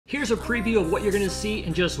Here's a preview of what you're going to see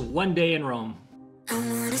in just one day in Rome. I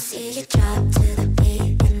wanna see you drop to the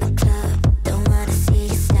beat in the club. Don't wanna see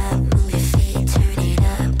you stop, move your feet, turn it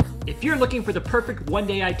up. If you're looking for the perfect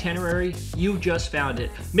one-day itinerary, you just found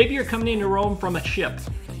it. Maybe you're coming into Rome from a ship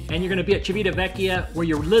and you're going to be at Civitavecchia where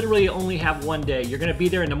you literally only have one day. You're going to be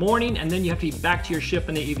there in the morning and then you have to be back to your ship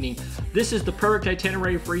in the evening. This is the perfect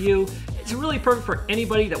itinerary for you. It's really perfect for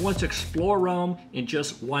anybody that wants to explore Rome in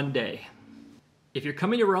just one day. If you're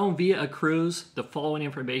coming to Rome via a cruise, the following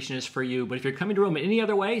information is for you. But if you're coming to Rome in any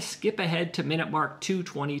other way, skip ahead to minute mark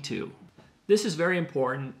 222. This is very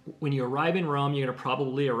important. When you arrive in Rome, you're going to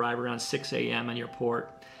probably arrive around 6 a.m. in your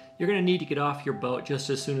port. You're going to need to get off your boat just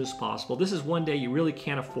as soon as possible. This is one day you really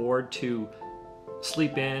can't afford to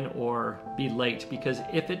sleep in or be late, because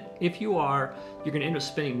if you are, you're going to end up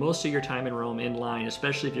spending most of your time in Rome in line,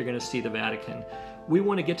 especially if you're going to see the Vatican. We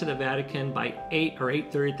want to get to the Vatican by 8 or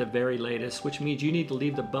 8:30 at the very latest, which means you need to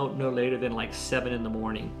leave the boat no later than like 7 in the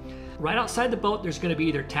morning. Right outside the boat, there's going to be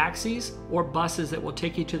either taxis or buses that will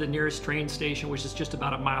take you to the nearest train station, which is just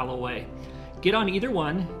about a mile away. Get on either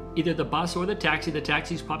one, either the bus or the taxi. The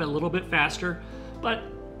taxi's probably a little bit faster, but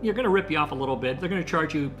you're going to rip you off a little bit. They're going to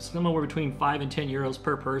charge you somewhere between 5 and 10 euros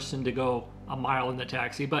per person to go a mile in the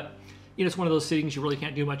taxi, but you know, it's one of those things you really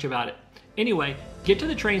can't do much about it. Anyway, get to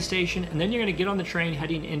the train station and then you're going to get on the train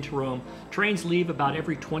heading into Rome. Trains leave about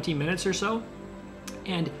every 20 minutes or so,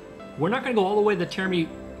 and we're not going to go all the way to the Trevi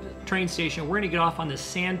train station. We're going to get off on the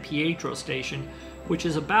San Pietro station, which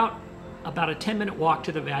is about a 10-minute walk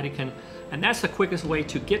to the Vatican, and that's the quickest way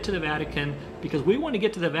to get to the Vatican, because we want to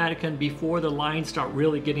get to the Vatican before the lines start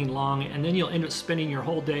really getting long, and then you'll end up spending your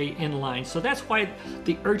whole day in line. So that's why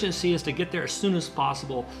the urgency is to get there as soon as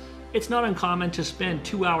possible. It's not uncommon to spend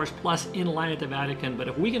 2 hours plus in line at the Vatican, but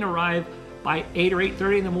if we can arrive by 8 or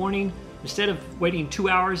 8:30 in the morning, instead of waiting 2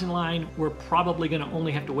 hours in line, we're probably going to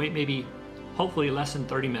only have to wait maybe, hopefully, less than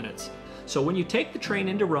 30 minutes. So when you take the train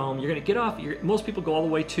into Rome, you're going to get off, most people go all the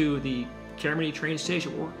way to the Termini train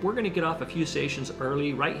station. We're going to get off a few stations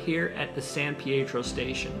early right here at the San Pietro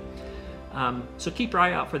station. So keep your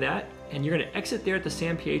eye out for that, and you're going to exit there at the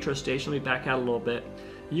San Pietro station. Let me back out a little bit.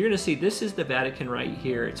 You're going to see this is the Vatican right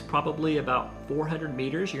here. It's probably about 400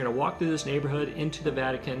 meters. You're going to walk through this neighborhood into the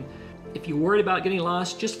Vatican. If you're worried about getting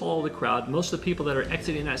lost, just follow the crowd. Most of the people that are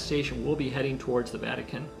exiting that station will be heading towards the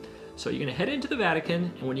Vatican. So you're going to head into the Vatican,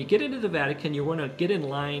 and when you get into the Vatican, you're going to get in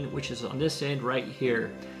line, which is on this end right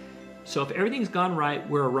here. So if everything's gone right,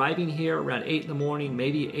 we're arriving here around 8 in the morning,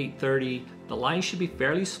 maybe 8:30. The line should be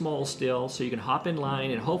fairly small still, so you can hop in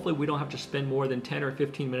line, and hopefully we don't have to spend more than 10 or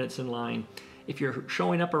 15 minutes in line. If you're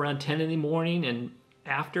showing up around 10 in the morning and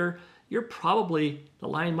after, the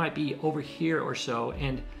line might be over here or so,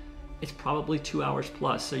 and it's probably 2 hours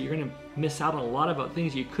plus. So you're going to miss out on a lot of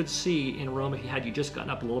things you could see in Rome if you just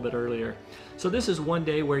gotten up a little bit earlier. So this is one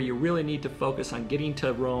day where you really need to focus on getting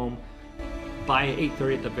to Rome by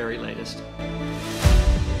 8:30 at the very latest.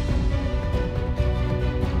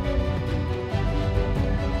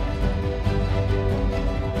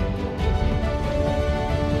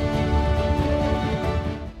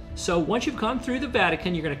 So once you've gone through the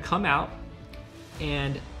Vatican, you're going to come out,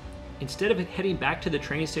 and instead of heading back to the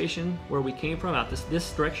train station where we came from, out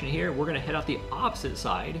this direction here, we're going to head out the opposite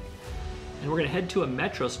side, and we're going to head to a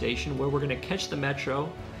metro station where we're going to catch the metro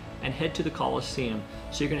and head to the Colosseum.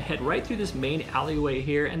 So you're going to head right through this main alleyway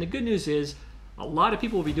here, and the good news is a lot of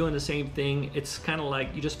people will be doing the same thing. It's kind of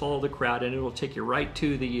like you just follow the crowd and it will take you right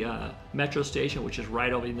to the metro station, which is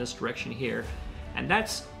right over in this direction here, and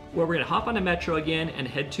that's where we're going to hop on the metro again and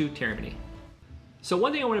head to Termini. So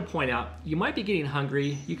one thing I want to point out, you might be getting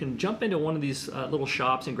hungry. You can jump into one of these little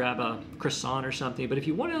shops and grab a croissant or something, but if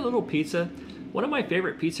you want a little pizza, one of my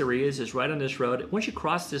favorite pizzerias is right on this road. Once you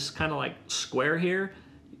cross this kind of like square here,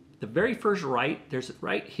 the very first right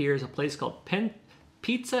here is a place called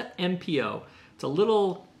Pizza MPO. It's a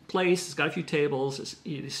little place, it's got a few tables,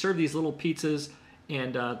 they serve these little pizzas,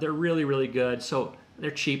 and they're really, really good. So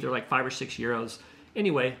they're cheap, they're like 5 or 6 euros.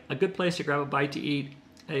 Anyway, a good place to grab a bite to eat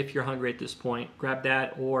if you're hungry at this point. Grab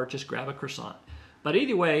that or just grab a croissant. But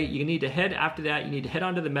either way, you need to head after that, you need to head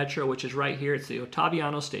onto the metro, which is right here. It's the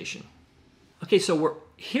Ottaviano station. Okay, so we're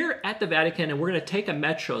here at the Vatican and we're going to take a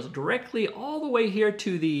metro directly all the way here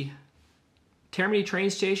to the Termini train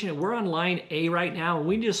station, and we're on line A right now, and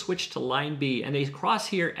we need to switch to line B, and they cross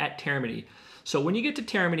here at Termini. So when you get to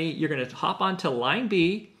Termini, you're going to hop onto line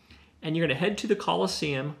B, and you're going to head to the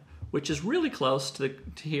Colosseum, which is really close to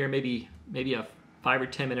here, maybe a 5 or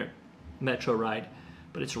 10 minute metro ride,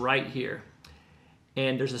 but it's right here.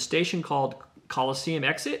 And there's a station called Colosseum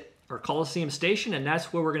Exit or Colosseum Station, and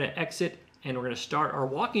that's where we're going to exit, and we're going to start our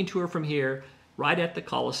walking tour from here right at the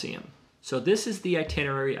Colosseum. So this is the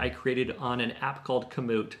itinerary I created on an app called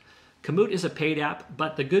Kamoot. Kamoot is a paid app,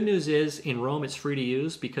 but the good news is in Rome it's free to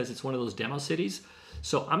use because it's one of those demo cities.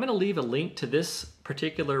 So I'm going to leave a link to this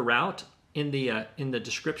particular route in the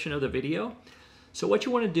description of the video. So what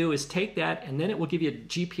you want to do is take that, and then it will give you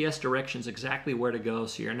GPS directions exactly where to go,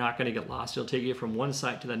 so you're not going to get lost. It'll take you from one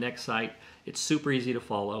site to the next site. It's super easy to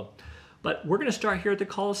follow. But we're going to start here at the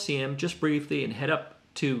Colosseum just briefly and head up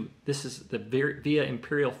to, this is the Via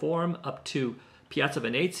Imperial Forum, up to Piazza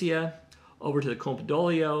Venezia, over to the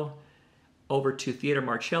Compodoglio, over to Theater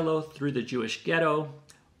Marcello, through the Jewish Ghetto,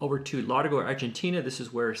 over to Largo Argentina, this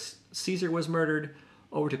is where Caesar was murdered,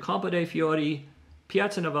 over to Campo dei Fiori,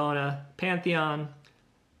 Piazza Navona, Pantheon,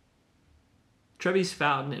 Trevi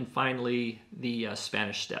Fountain, and finally the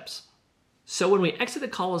Spanish Steps. So when we exit the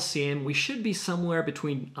Colosseum, we should be somewhere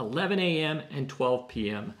between 11 a.m. and 12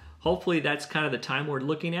 p.m. Hopefully that's kind of the time we're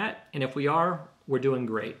looking at, and if we are, we're doing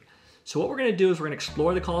great. So what we're going to do is we're going to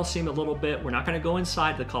explore the Colosseum a little bit. We're not going to go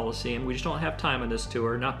inside the Colosseum. We just don't have time on this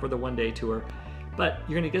tour, not for the one-day tour. But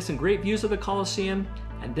you're going to get some great views of the Colosseum,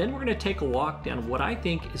 and then we're going to take a walk down what I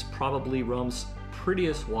think is probably Rome's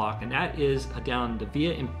prettiest walk, and that is down the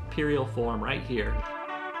Via Imperial Forum right here.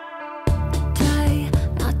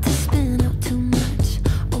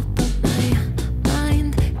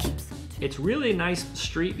 It's really a nice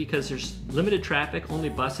street because there's limited traffic, only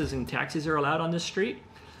buses and taxis are allowed on this street.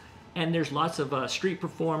 And there's lots of street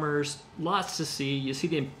performers, lots to see. You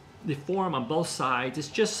see the forum on both sides. It's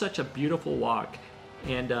just such a beautiful walk.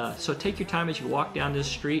 And so take your time as you walk down this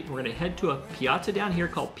street. We're gonna head to a piazza down here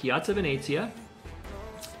called Piazza Venezia.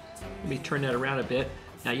 Let me turn that around a bit.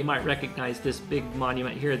 Now you might recognize this big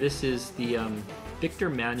monument here. This is the Victor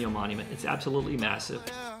Emmanuel monument. It's absolutely massive.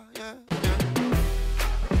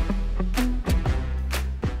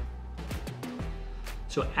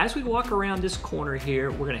 So as we walk around this corner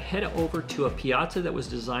here, we're gonna head over to a piazza that was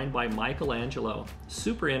designed by Michelangelo.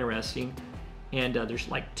 Super interesting. And there's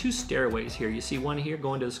like two stairways here. You see one here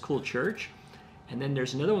going to this cool church, and then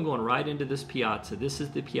there's another one going right into this piazza. This is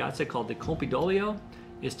the piazza called the Compodoglio.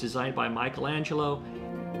 It's designed by Michelangelo.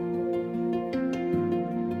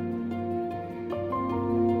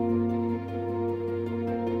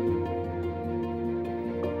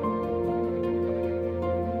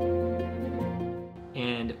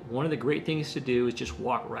 And one of the great things to do is just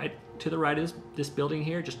walk right to the right of this building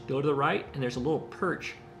here. Just go to the right, and there's a little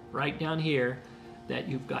perch right down here that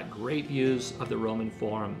you've got great views of the Roman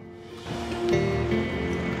Forum.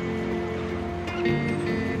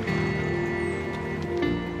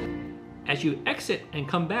 As you exit and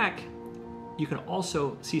come back, you can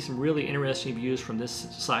also see some really interesting views from this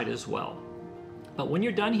side as well. But when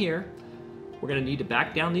you're done here, we're going to need to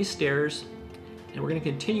back down these stairs, and we're going to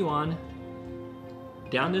continue on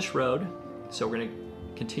down this road. So we're going to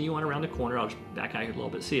continue on around the corner. I'll just back out here a little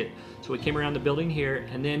bit, see it. So we came around the building here,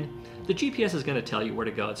 and then the GPS is going to tell you where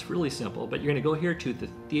to go. It's really simple, but you're going to go here to the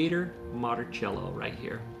Theater Marcello right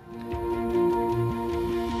here.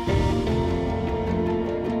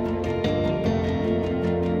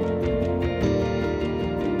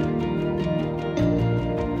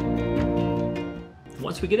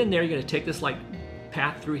 Once we get in there, you're going to take this like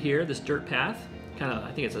path through here, this dirt path. Kind of,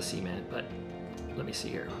 I think it's a cement, but let me see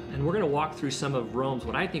here. And we're going to walk through some of Rome's,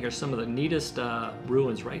 what I think are some of the neatest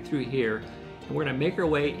ruins right through here. And we're going to make our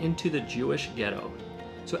way into the Jewish Ghetto.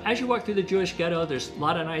 So as you walk through the Jewish Ghetto, there's a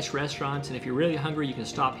lot of nice restaurants, and if you're really hungry, you can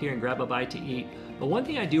stop here and grab a bite to eat. But one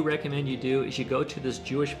thing I do recommend you do is you go to this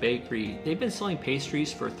Jewish bakery. They've been selling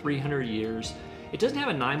pastries for 300 years. It doesn't have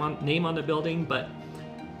a name on the building, but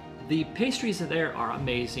the pastries there are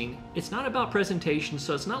amazing. It's not about presentation,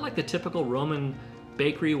 so it's not like the typical Roman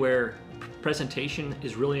bakery where presentation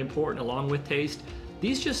is really important along with taste.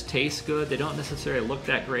 These just taste good. They don't necessarily look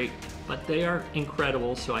that great, but they are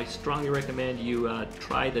incredible, so I strongly recommend you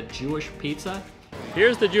try the Jewish pizza.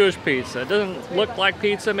 Here's the Jewish pizza. It doesn't look like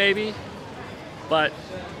pizza maybe, but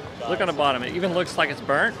look on the bottom. It even looks like it's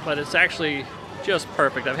burnt, but it's actually just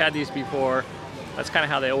perfect. I've had these before. That's kind of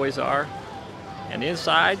how they always are. And the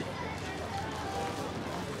inside,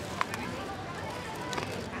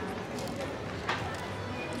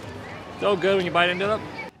 so good when you bite into it.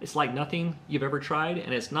 It's like nothing you've ever tried,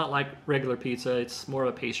 and it's not like regular pizza. It's more of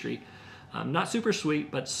a pastry. Not super sweet,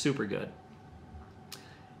 but super good.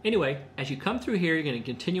 Anyway, as you come through here, you're going to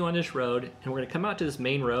continue on this road, and we're going to come out to this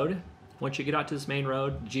main road. Once you get out to this main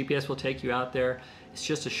road, the GPS will take you out there. It's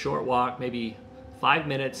just a short walk, maybe 5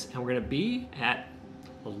 minutes, and we're going to be at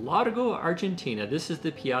Largo Argentina. This is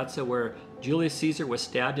the piazza where Julius Caesar was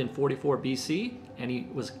stabbed in 44 BC, and he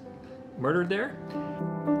was murdered there.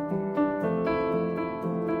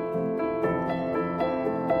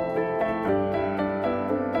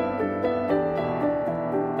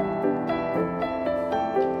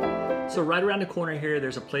 So right around the corner here,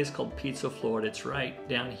 there's a place called Pizza Florida. It's right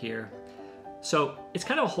down here. So it's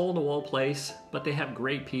kind of a hole-in-the-wall place, but they have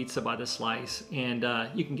great pizza by the slice, and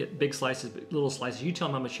you can get big slices, little slices. You tell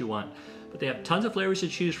them how much you want. But they have tons of flavors to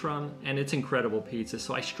choose from, and it's incredible pizza.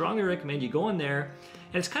 So I strongly recommend you go in there,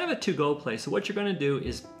 and it's kind of a to-go place. So what you're gonna do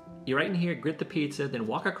is, you're right in here, get the pizza, then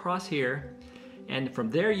walk across here, and from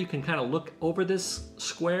there you can kind of look over this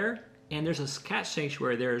square, and there's a cat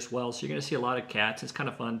sanctuary there as well. So you're gonna see a lot of cats. It's kind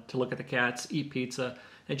of fun to look at the cats, eat pizza,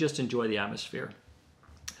 and just enjoy the atmosphere.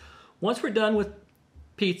 Once we're done with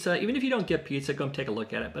pizza, even if you don't get pizza, go and take a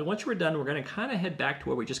look at it. But once we're done, we're gonna kind of head back to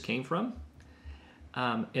where we just came from.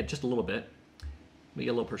 Just a little bit. Let me get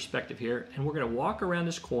a little perspective here. And we're gonna walk around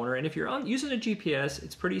this corner. And if you're using a GPS,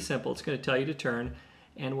 it's pretty simple. It's gonna tell you to turn.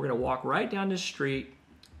 And we're gonna walk right down this street.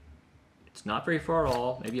 It's not very far at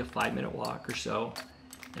all, maybe a 5-minute walk or so.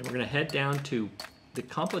 And we're gonna head down to the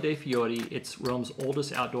Campo dei Fiori. It's Rome's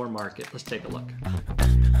oldest outdoor market. Let's take a look.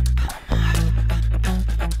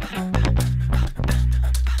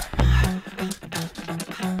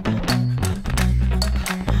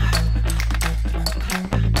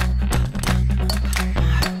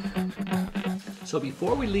 So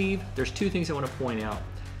before we leave, there's two things I want to point out.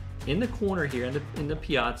 In the corner here, in the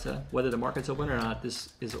piazza, whether the market's open or not,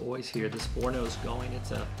 this is always here. This Forno's going.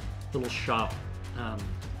 It's a little shop.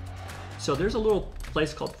 So there's a little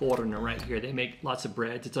place called Forno right here. They make lots of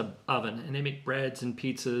breads. It's an oven, and they make breads and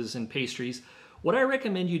pizzas and pastries. What I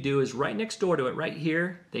recommend you do is right next door to it, right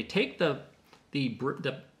here, they take the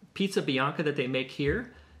pizza bianca that they make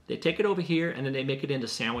here, they take it over here, and then they make it into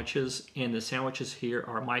sandwiches. And the sandwiches here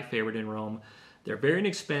are my favorite in Rome. They're very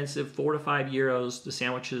inexpensive, 4 to 5 euros. The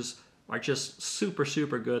sandwiches are just super,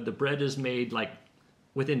 super good. The bread is made like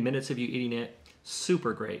within minutes of you eating it.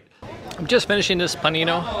 Super great. I'm just finishing this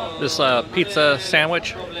panino, this pizza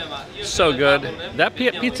sandwich. So good. That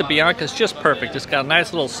pizza bianca is just perfect. It's got a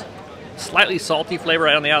nice little slightly salty flavor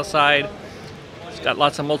right on the outside. It's got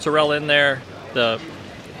lots of mozzarella in there. The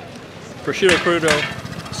prosciutto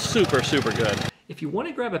crudo, super, super good. If you want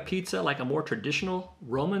to grab a pizza like a more traditional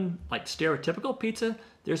Roman, like stereotypical pizza,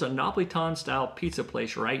 there's a Napolitan style pizza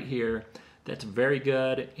place right here that's very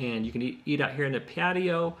good, and you can eat out here in the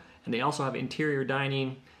patio, and they also have interior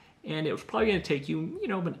dining, and it was probably going to take you,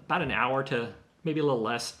 about an hour to maybe a little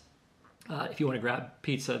less if you want to grab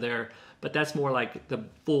pizza there, but that's more like the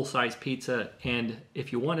full-size pizza. And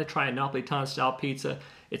if you want to try a Napolitan style pizza,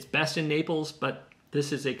 it's best in Naples, but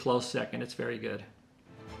this is a close second. It's very good.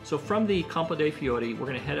 So from the Campo dei Fiori, we're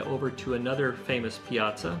going to head over to another famous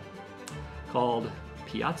piazza called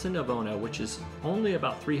Piazza Navona, which is only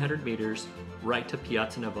about 300 meters right to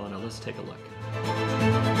Piazza Navona. Let's take a look.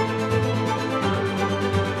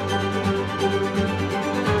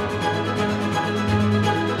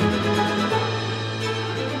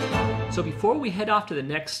 So before we head off to the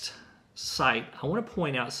next site, I want to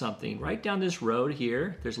point out something. Right down this road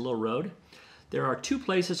here, there's a little road. There are two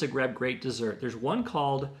places to grab great dessert. There's one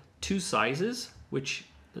called Two Sizes, which,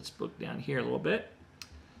 let's look down here a little bit.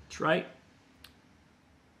 It's right,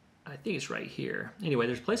 I think it's right here. Anyway,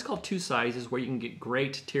 there's a place called Two Sizes where you can get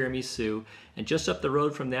great tiramisu. And just up the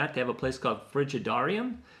road from that, they have a place called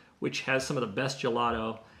Frigidarium, which has some of the best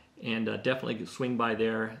gelato. And definitely swing by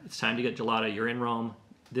there. It's time to get gelato. You're in Rome.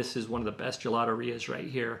 This is one of the best gelaterias right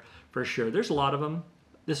here, for sure. There's a lot of them.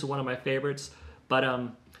 This is one of my favorites. But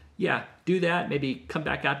yeah, do that. Maybe come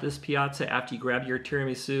back out to this piazza after you grab your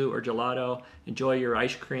tiramisu or gelato. Enjoy your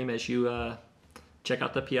ice cream as you check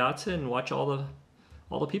out the piazza and watch all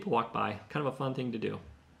the people walk by. Kind of a fun thing to do.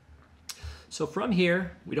 So from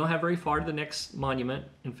here, we don't have very far to the next monument.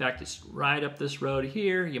 In fact, it's right up this road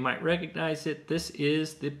here. You might recognize it. This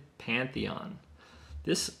is the Pantheon.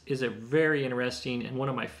 This is a very interesting and one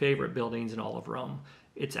of my favorite buildings in all of Rome.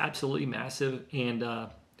 It's absolutely massive, and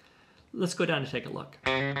let's go down and take a look.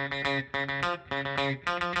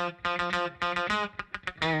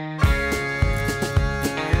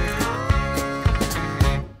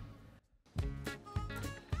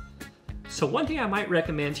 So one thing I might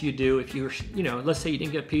recommend you do if you're, let's say you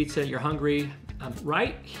didn't get pizza, you're hungry,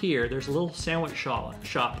 right here there's a little sandwich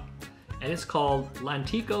shop, and it's called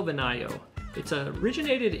L'Antico Vinaio. It's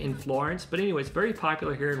originated in Florence, but anyway, it's very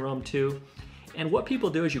popular here in Rome too. And what people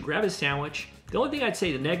do is you grab a sandwich. The only thing I'd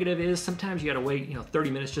say the negative is sometimes you gotta wait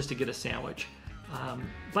 30 minutes just to get a sandwich.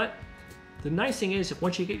 But the nice thing is if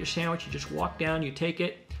once you get your sandwich, you just walk down, you take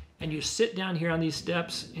it, and you sit down here on these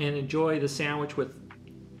steps and enjoy the sandwich with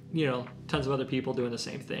tons of other people doing the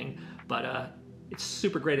same thing. But it's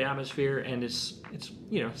super great atmosphere, and it's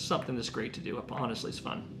something that's great to do. Honestly, it's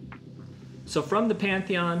fun. So from the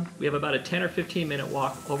Pantheon, we have about a 10 or 15 minute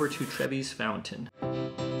walk over to Trevi's Fountain.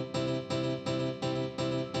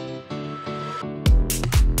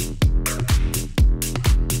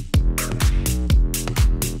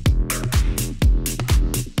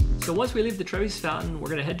 So once we leave the Trevi Fountain, we're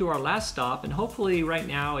gonna head to our last stop, and hopefully right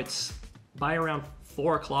now it's by around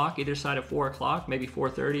 4 o'clock, either side of 4 o'clock, maybe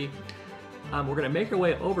 4:30. We're gonna make our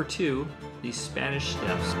way over to these Spanish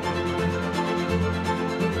Steps.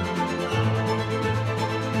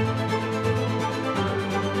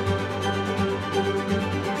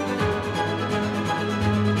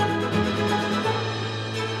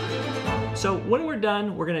 So when we're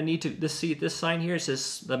done, we're gonna need to see this sign here. It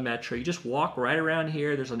says the Metro. You just walk right around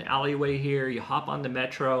here. There's an alleyway here. You hop on the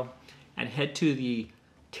Metro and head to the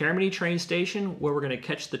Termini train station, where we're gonna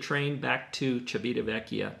catch the train back to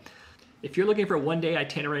Civitavecchia. If you're looking for a one-day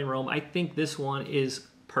itinerary in Rome, I think this one is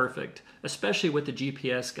perfect, especially with the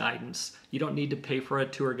GPS guidance. You don't need to pay for a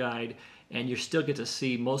tour guide, and you still get to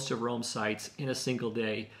see most of Rome's sites in a single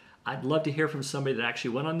day. I'd love to hear from somebody that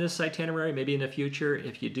actually went on this itinerary, maybe in the future.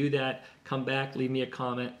 If you do that, come back, leave me a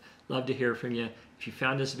comment. Love to hear from you. If you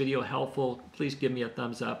found this video helpful, please give me a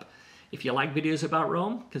thumbs up. If you like videos about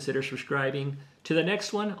Rome, consider subscribing. To the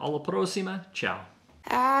next one, alla prossima, ciao.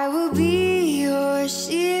 I will be your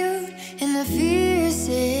shield in the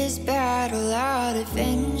fiercest battle. I'll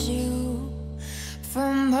defend you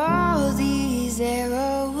from all these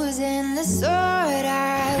arrows, and the sword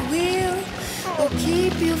I wield will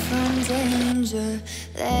keep you from danger.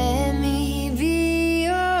 Let me